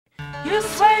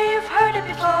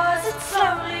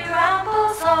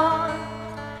on.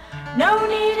 No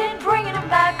need in bringing them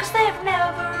back, cause they've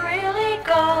never really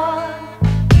gone.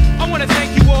 I wanna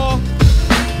thank you all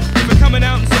for coming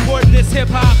out and supporting this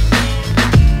hip-hop.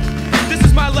 This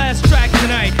is my last track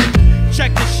tonight.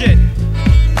 Check this shit.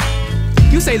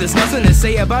 You say there's nothing to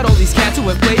say about all these cats who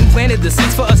have played and planted the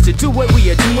seeds for us to do what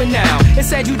we are doing now. It's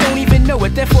sad you don't even know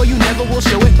it, therefore you never will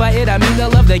show it. By it I mean the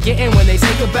love they're getting when they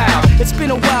say goodbye. It's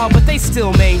been a while, but they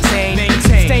still maintain.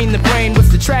 Stain the brain with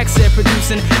the tracks they're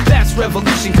producing. That's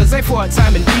revolution, cause they fought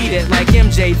time and beat it like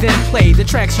MJ, then played the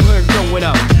tracks you heard growing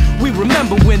up. We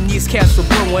remember when these cats were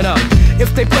growing up.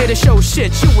 If they played a show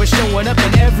shit, you were showing up,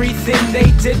 and everything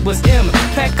they did was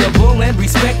impeccable and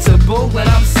respectable. And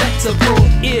I'm set to pull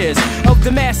ears of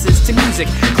the masses to music,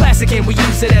 classic, and we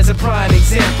use it as a prime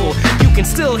example. You can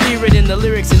still hear it in the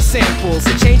lyrics and samples.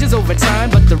 It changes over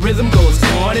time, but the rhythm goes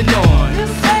on and on. You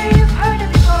say you've heard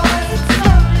it before, as it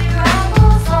slowly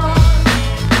rambles on.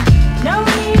 No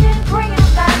need in bringing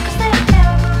them back, cause they've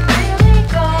never really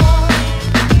gone.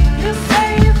 You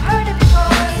say you've heard it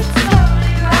before, as it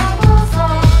slowly rambles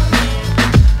on.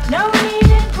 No need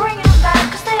in bringing them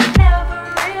back, cause they've never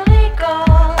really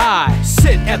gone. I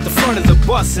sit at the front of the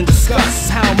bus and discuss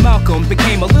how Malcolm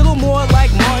became a little more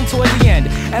like Martin toward the end.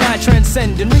 And I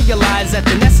transcend and realize that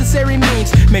the necessary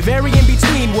means may vary in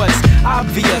between what's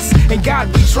obvious and God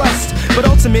we trust. But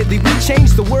ultimately we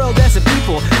changed the world as a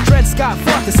people. Dred Scott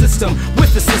fought the system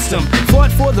with the system,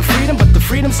 fought for the freedom, but the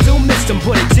freedom still missed him.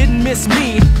 But it didn't miss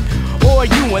me or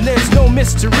you, and there's no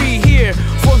mystery here,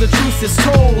 for the truth is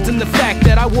told in the fact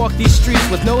that I walk these streets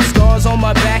with no scars on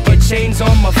my back or chains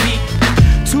on my feet.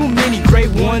 Too many great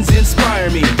ones inspire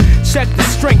me. Check the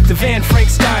strength of Anne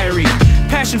Frank's diary.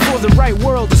 Passion for the right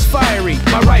world is fiery.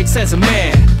 My rights as a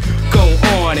man go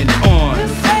on and on. You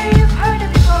say you've heard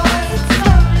it before, as it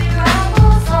slowly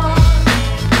rambles on.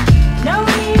 No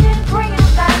need in bringing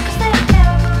them back, cause they've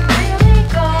never really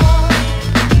gone.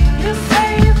 You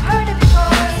say you've heard it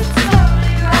before, as it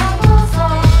slowly rambles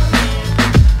on.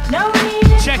 No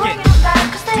need in Check it. bringing them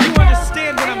back, cause they've Do you never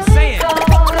understand what I'm really saying?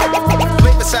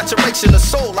 gone. The saturation of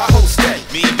soul, I hold steady.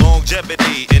 Me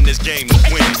longevity in this game to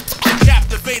win.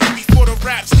 Captivated before the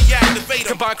raps deactivate 'em.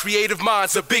 Combine creative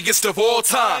minds, the biggest of all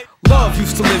time. Love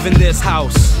used to live in this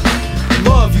house.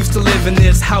 Love used to live in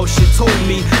this house, you told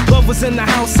me. Love was in the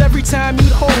house every time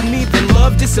you'd hold me. Then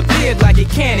love disappeared like it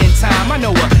can in time. I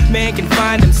know a man can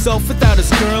find himself without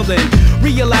his girl and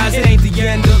realize it ain't the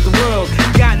end of the world.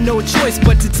 Got no choice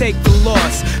but to take the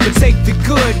loss, but take the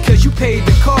good, cause you paid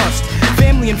the cost.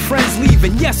 Family and friends leave,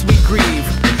 and yes, we grieve,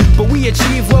 but we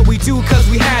achieve what we do cause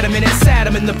we had them, and it sat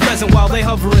them in the present while they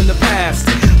hover in the past.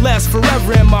 Last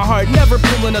forever in my heart, never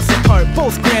pulling us apart.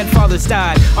 Both grandfathers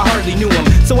died, I hardly knew them,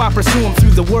 so I pursue them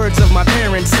through the words of my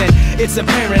parents. And it's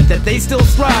apparent that they still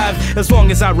thrive, as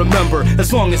long as I remember,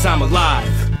 as long as I'm alive.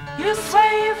 You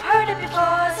say you've heard it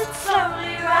before, as it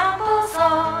slowly rambles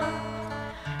on.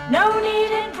 No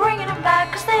need in bringing them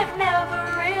back, cause they've never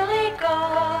really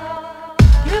gone.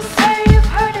 You say you've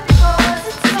heard it before, as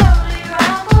it slowly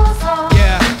rambles on.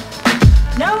 Yeah,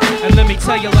 No need and let me in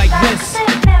tell you bringing like them back, this. 'cause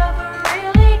they've never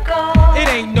really gone. It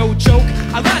ain't no joke.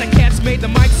 A lot of cats made the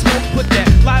mic smoke, put their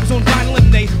lives on vinyl,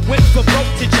 and they went for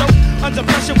broke to choke. Under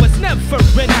pressure was never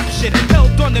an option.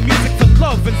 Held on the music for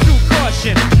love and through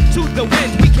caution. To the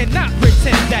wind, we cannot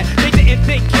pretend that they didn't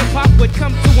think hip-hop would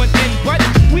come to an end. But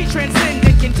we transcend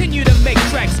and continue to make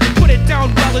tracks. Put it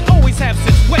down well and always have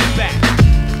since way back.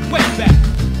 Way back.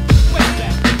 Way back.